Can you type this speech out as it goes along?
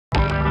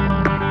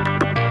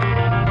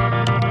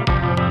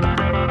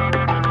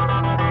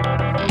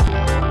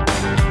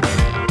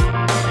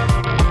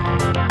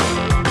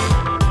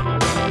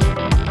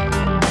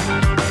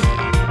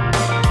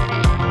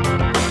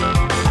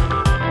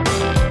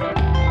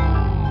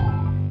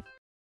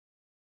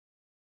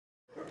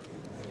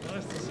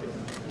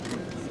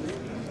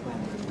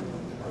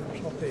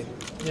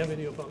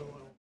Bienvenue au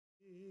Parlement.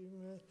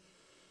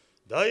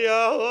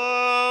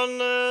 Dayan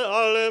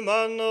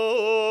almanot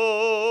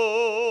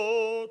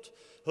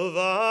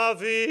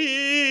vavi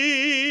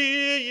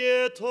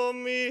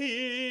yetomim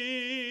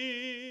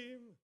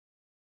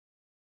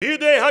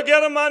bidei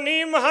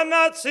hagermanim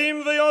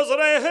hanatzim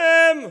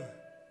ve'ozrehem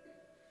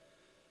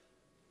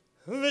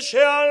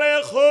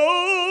v'she'alechu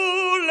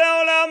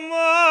le'olamam.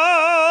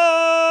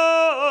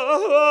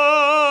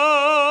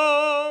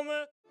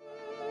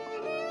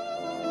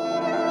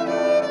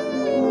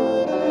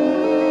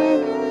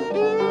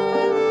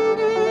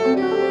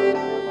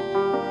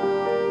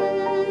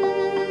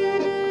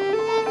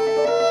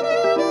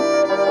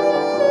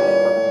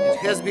 It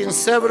has been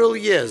several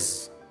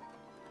years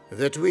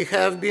that we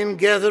have been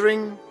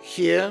gathering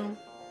here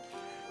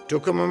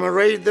to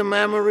commemorate the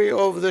memory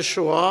of the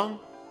Shoah,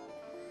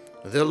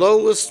 the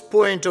lowest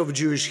point of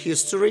Jewish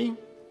history,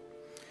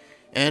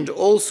 and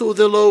also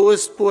the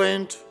lowest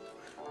point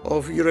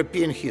of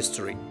European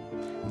history.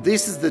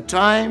 This is the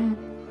time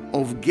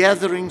of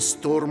gathering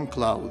storm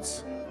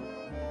clouds.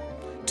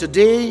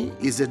 Today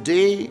is a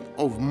day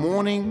of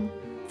mourning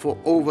for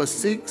over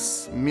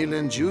 6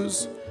 million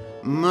Jews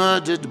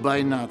murdered by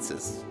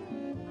Nazis.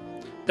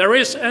 There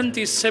is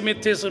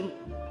anti-Semitism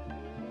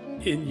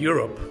in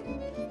Europe.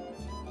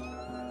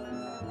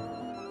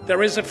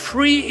 There is a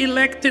free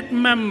elected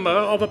member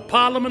of a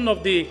parliament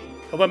of a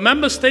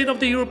member state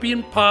of the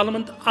European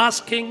Parliament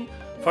asking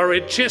for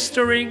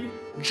registering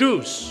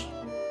Jews.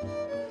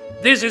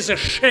 This is a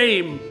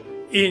shame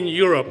in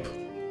Europe.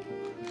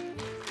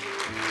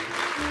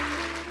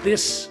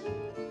 This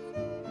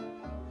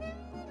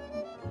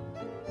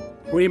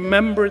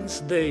Remembrance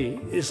Day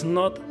is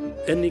not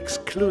an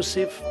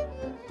exclusive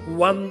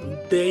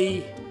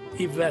one-day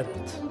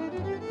event.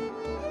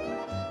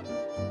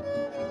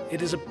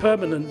 It is a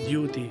permanent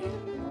duty,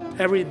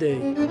 every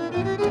day.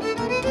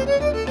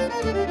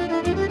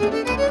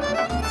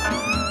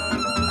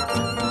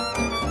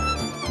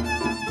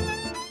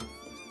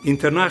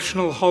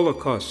 International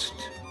Holocaust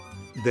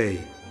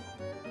Day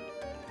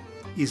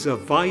is a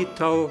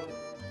vital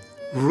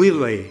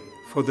relay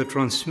for the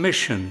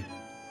transmission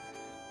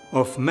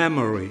of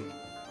memory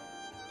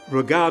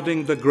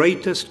regarding the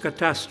greatest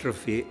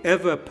catastrophe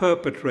ever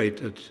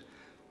perpetrated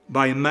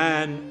by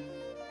man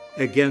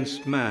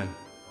against man.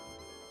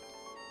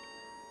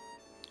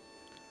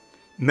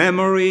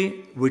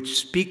 Memory which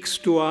speaks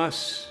to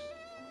us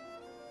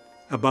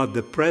about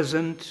the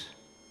present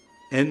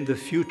and the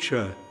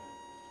future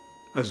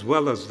as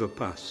well as the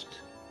past.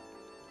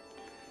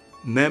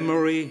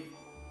 Memory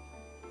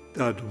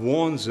that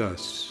warns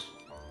us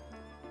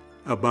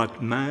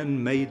about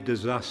man-made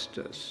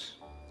disasters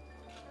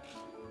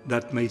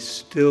that may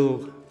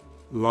still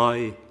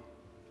lie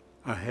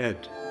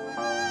ahead.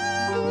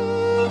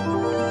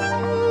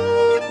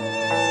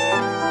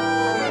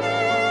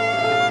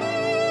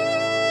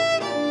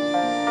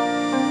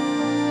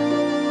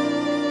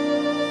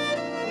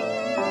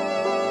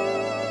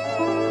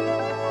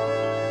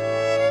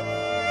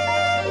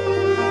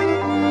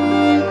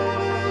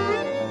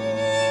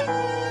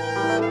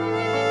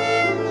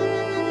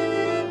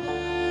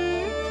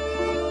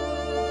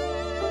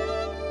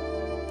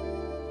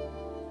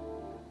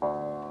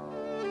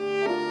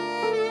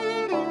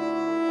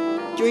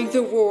 During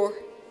the war,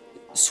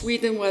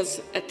 Swedes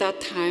at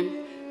that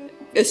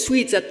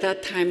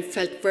time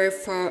felt very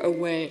far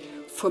away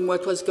from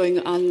what was going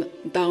on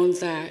down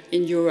there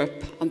in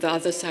Europe on the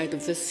other side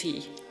of the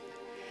sea.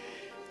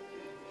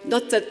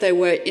 Not that they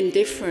were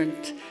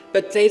indifferent,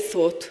 but they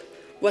thought,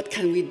 what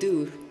can we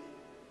do?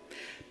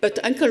 But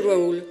Uncle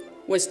Roel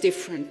was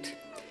different.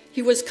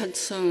 He was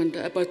concerned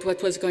about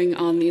what was going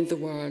on in the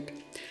world,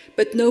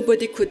 but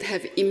nobody could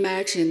have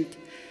imagined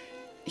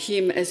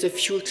him as a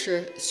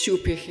future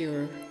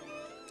superhero.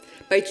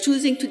 By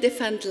choosing to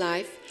defend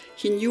life,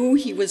 he knew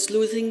he was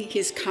losing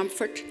his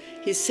comfort,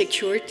 his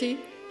security,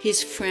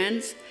 his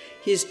friends,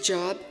 his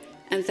job,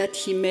 and that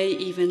he may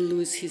even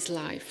lose his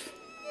life.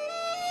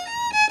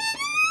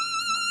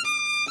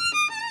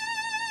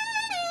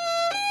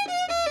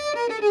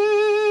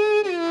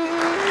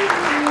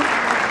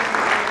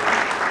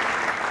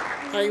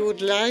 I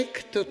would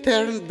like to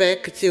turn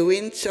back the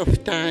winds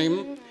of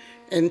time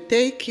and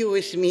take you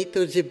with me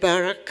to the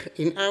barrack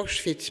in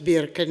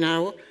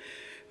Auschwitz-Birkenau,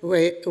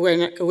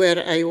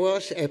 where I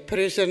was a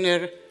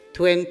prisoner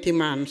 20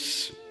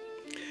 months.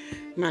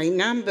 My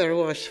number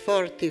was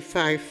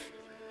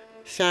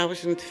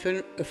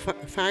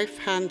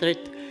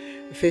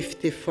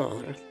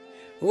 45,554.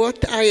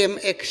 What I am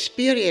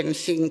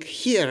experiencing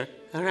here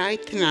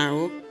right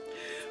now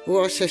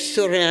was a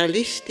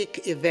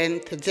surrealistic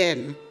event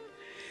then.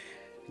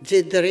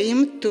 The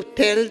dream to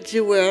tell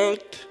the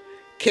world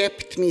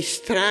kept me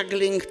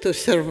struggling to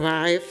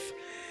survive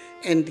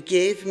and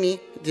gave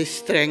me the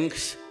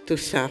strength to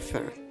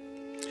suffer.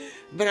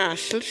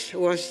 Brussels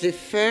was the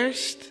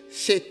first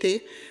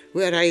city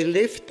where I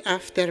lived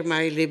after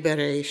my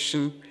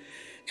liberation,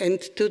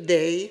 and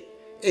today,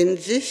 in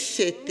this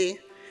city,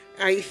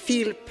 I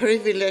feel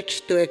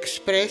privileged to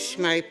express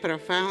my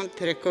profound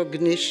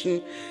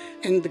recognition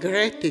and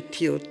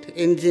gratitude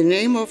in the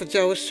name of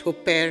those who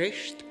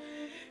perished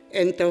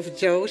and of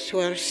those who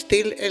are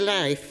still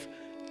alive,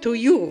 to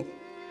you,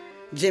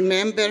 the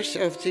members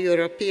of the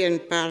European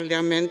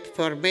Parliament,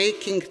 for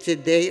making the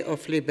Day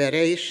of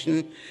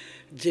Liberation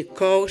the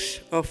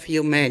cause of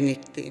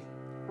humanity.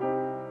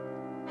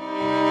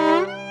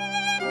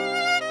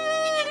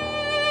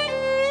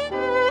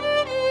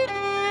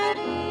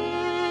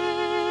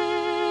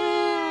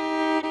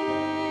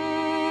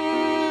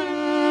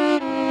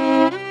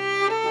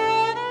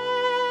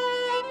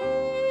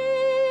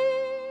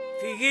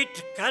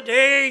 V'yit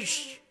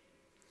kadesh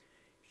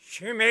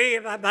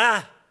shemei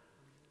Rabba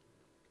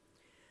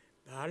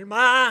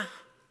Balma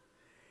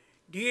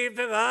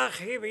divach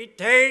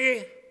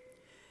hivitei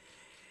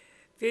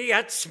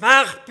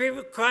v'yatzmach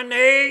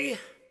bivkonei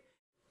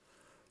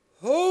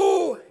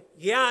hu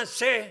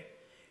yaseh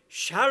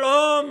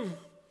shalom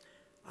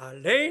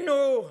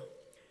aleinu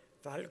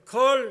v'al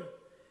kol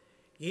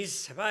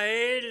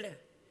Yisrael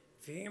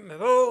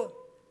v'imru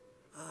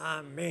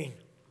Amen.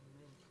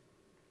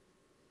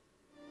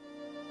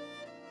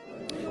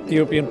 The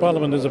European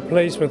Parliament is a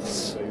place with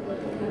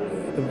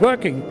the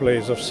working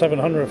place of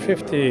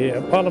 750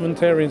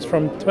 parliamentarians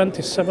from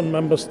 27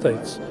 member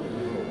states.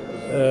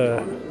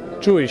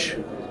 Jewish,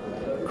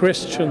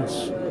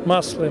 Christians,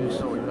 Muslims,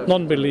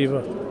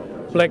 non-believer,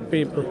 black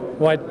people,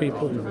 white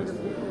people,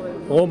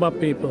 Roma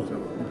people,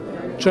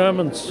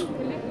 Germans,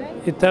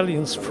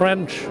 Italians,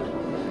 French.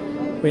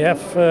 We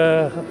have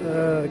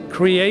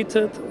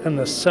created an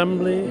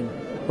assembly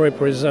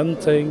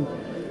representing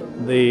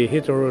the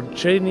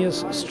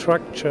heterogeneous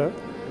structure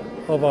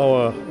of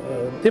our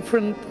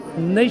different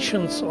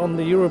nations on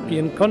the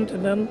European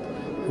continent,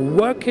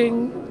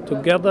 working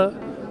together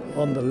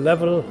on the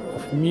level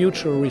of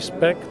mutual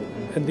respect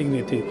and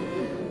dignity.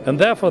 And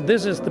therefore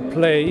this is the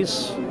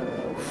place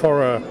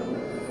for a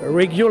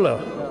regular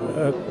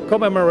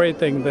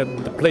commemorating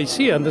that the place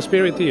here and the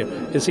spirit here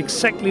is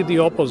exactly the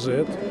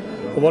opposite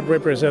of what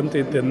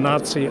represented the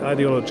Nazi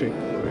ideology.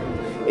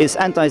 Is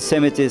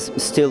anti-Semitism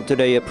still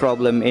today a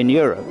problem in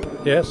Europe?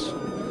 Yes,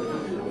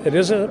 it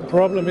is a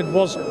problem. It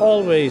was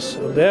always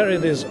there.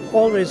 It is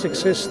always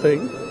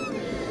existing.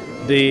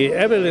 The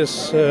evil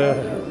is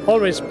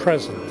always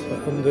present,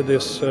 and it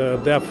is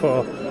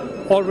therefore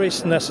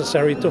always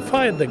necessary to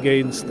fight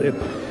against it.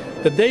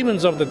 The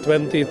demons of the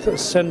 20th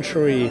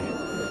century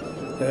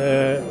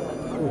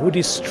who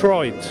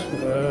destroyed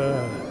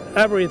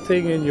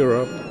everything in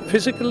Europe,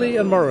 physically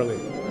and morally,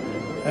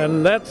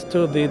 and led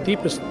to the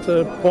deepest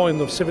point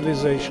of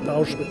civilization,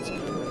 Auschwitz.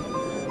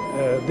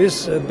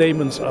 These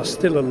demons are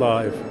still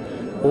alive.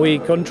 We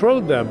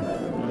control them,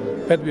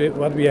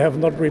 but we have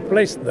not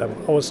replaced them.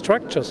 Our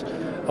structures,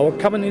 our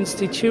common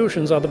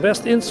institutions are the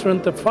best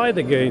instrument to fight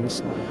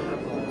against.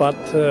 But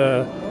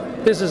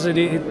this is an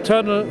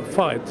eternal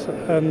fight,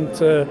 and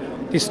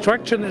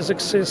destruction is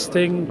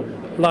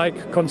existing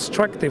like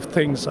constructive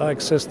things are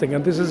existing,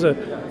 and this is a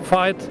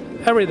fight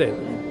every day.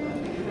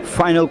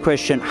 Final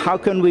question, how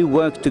can we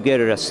work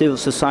together as civil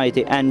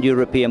society and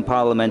European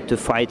Parliament to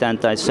fight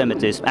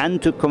anti-Semitism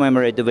and to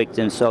commemorate the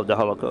victims of the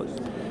Holocaust?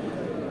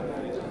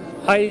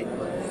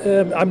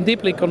 I'm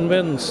deeply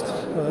convinced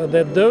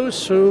that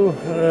those who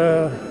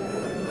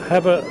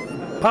have a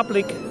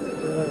public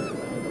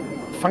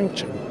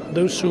function,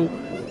 those who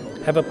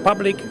have a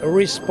public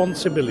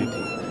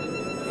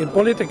responsibility in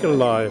political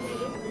life,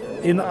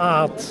 in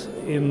art,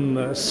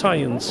 in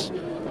science,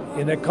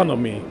 in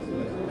economy,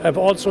 have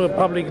also a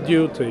public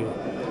duty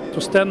to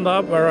stand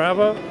up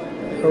wherever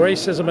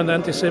racism and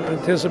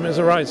anti-Semitism is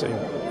arising,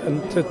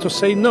 and to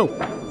say no,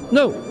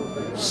 no.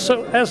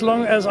 So as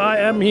long as I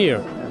am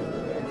here,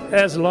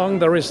 as long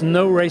there is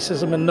no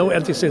racism and no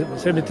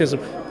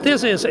anti-Semitism,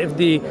 this is, if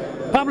the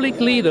public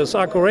leaders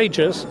are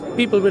courageous,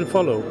 people will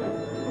follow.